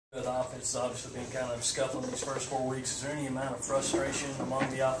The offense has obviously been kind of scuffling these first 4 weeks. Is there any amount of frustration among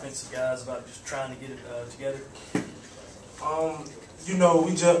the offensive guys about just trying to get it together? We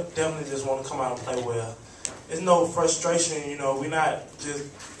definitely just want to come out and play well. There's no frustration, we're not just,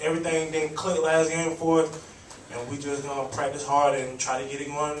 everything didn't click last game for us, and we just going to practice hard and try to get it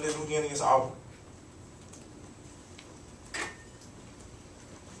going this weekend against Auburn.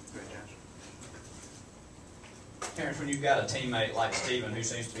 Terrence, when you've got a teammate like Steven who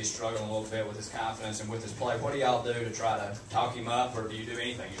seems to be struggling a little bit with his confidence and with his play, what do y'all do to try to talk him up, or do you do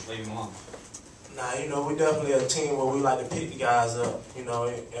anything? You just leave him alone? Nah, we're definitely a team where we like to pick the guys up, and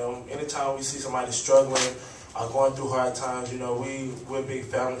anytime we see somebody struggling or going through hard times, we're a big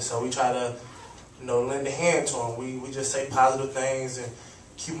family, so we try to, lend a hand to them. We just say positive things and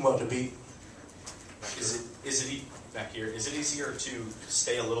keep them up to beat. Is it back here? Is it easier to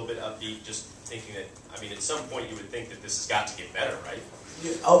stay a little bit upbeat, just thinking that? I mean, at some point you would think that this has got to get better, right?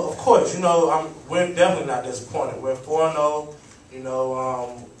 Yeah, of course. We're definitely not disappointed. We're 4-0.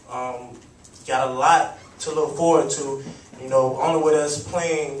 Got a lot to look forward to. Only with us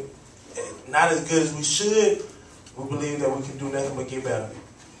playing not as good as we should, we believe that we can do nothing but get better.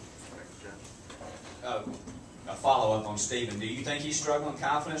 A follow-up on Steven. Do you think he's struggling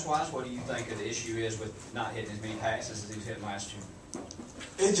confidence-wise? What do you think the issue is with not hitting as many passes as he was hitting last year?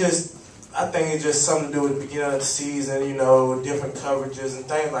 I think it's just something to do with the beginning of the season, different coverages and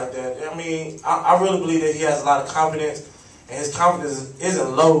things like that. I mean, I really believe that he has a lot of confidence, and his confidence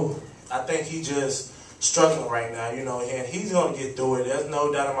isn't low. I think he's just struggling right now, and he's going to get through it. There's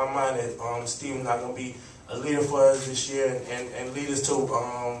no doubt in my mind that Steven's not going to be a leader for us this year and lead us to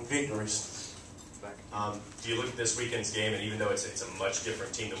victories. Do you look at this weekend's game, and even though it's a much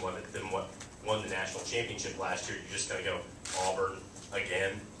different team than what won the national championship last year, you're just going to go Auburn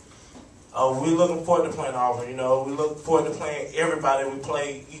again? We're looking forward to playing Auburn. We look forward to playing everybody we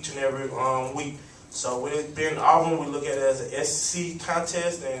play each and every week. So with it being Auburn, we look at it as an SEC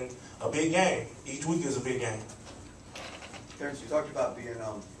contest and a big game. Each week is a big game. Terrence, you talked about being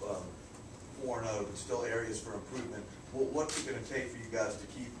 4-0, but still areas for improvement. What's it going to take for you guys to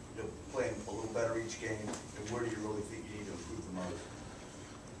keep playing a little better each game, and where do you really think you need to improve the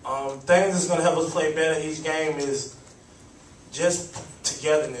most? Things that's going to help us play better each game is just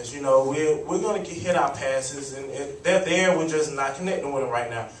togetherness. We're going to hit our passes, and they're there. We're just not connecting with them right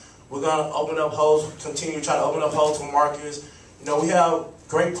now. We're going to open up holes, continue to try to open up holes for Marcus. We have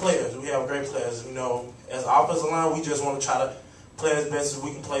great players. As an offensive line, we just want to try to play as best as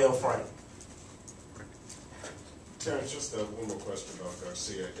we can play up front. Terrence, just one more question about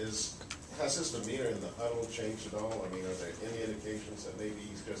Garcia. Has his demeanor in the huddle changed at all? I mean, are there any indications that maybe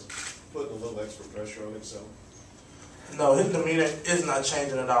he's just putting a little extra pressure on himself? No, his demeanor is not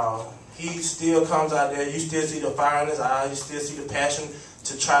changing at all. He still comes out there. You still see the fire in his eyes. You still see the passion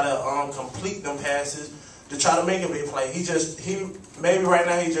to try to complete them passes, to try to make a big play. Maybe right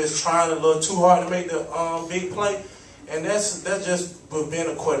now he's just trying a little too hard to make the big play, and that's just with being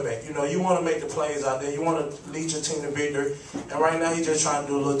a quarterback. You want to make the plays out there. You want to lead your team to victory, and right now he's just trying to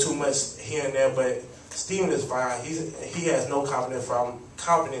do a little too much here and there. But Steven is fine. He has no confidence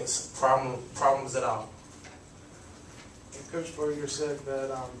problems at all. Coach Berger said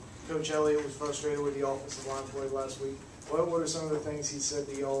that Coach Elliott was frustrated with the offensive line play last week. What are some of the things he said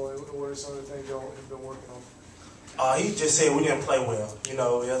to y'all, and what are some of the things y'all have been working on? He just said we didn't play well.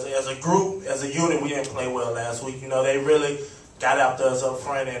 As a group, as a unit, we didn't play well last week. They really got after us up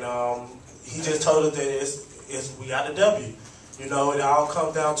front, and he just told us that we got a W. It all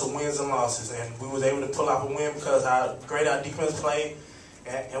comes down to wins and losses, and we was able to pull off a win because how great our defense played,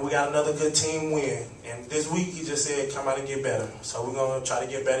 and we got another good team win. And this week, he just said, come out and get better. So we're going to try to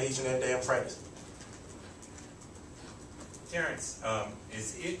get better each and every day in practice. Terrence,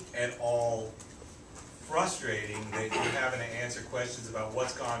 is it at all frustrating that you're having to answer questions about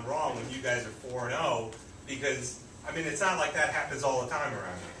what's gone wrong when you guys are 4-0? Because, I mean, it's not like that happens all the time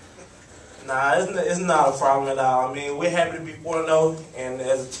around here. Nah, it's not a problem at all. I mean, we're happy to be 4-0, and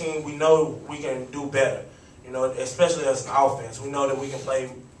as a team, we know we can do better. Especially as an offense. We know that we can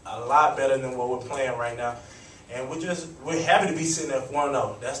play a lot better than what we're playing right now. And we're happy to be sitting at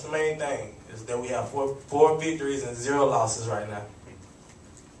 4-0. That's the main thing, is that we have four victories and 0 losses right now.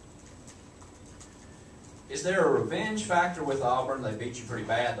 Is there a revenge factor with Auburn? They beat you pretty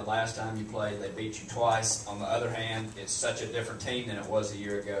bad the last time you played. They beat you twice. On the other hand, it's such a different team than it was a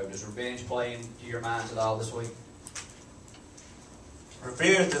year ago. Does revenge play into your minds at all this week?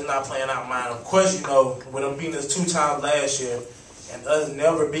 Revenge does not play in our mind. Of course, with them beating us 2 times last year and us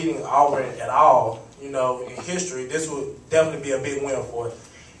never beating Auburn at all, in history, this would definitely be a big win for us.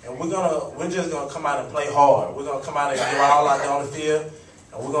 And we're just gonna come out and play hard. We're gonna come out and give all out there on the field,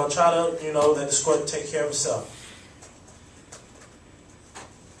 And we're going to try to, let the score take care of itself.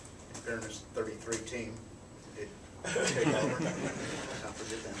 In fairness, 33 team. It take Auburn. Don't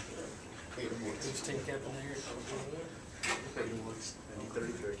forget that. Who's team captain here?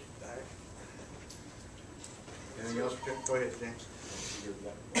 33. Anything else? Go ahead, James.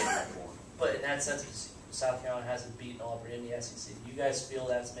 But in that sense, South Carolina hasn't beaten Auburn in the SEC. Do you guys feel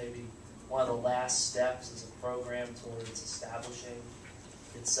that's maybe one of the last steps as a program towards establishing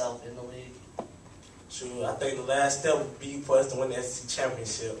itself in the league? Sure, I think the last step would be for us to win the SEC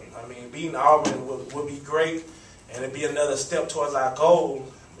championship. I mean, beating Auburn would be great, and it'd be another step towards our goal.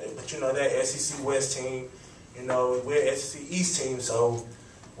 But that SEC West team, we're SEC East team, so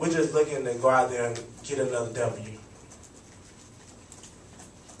we're just looking to go out there and get another W.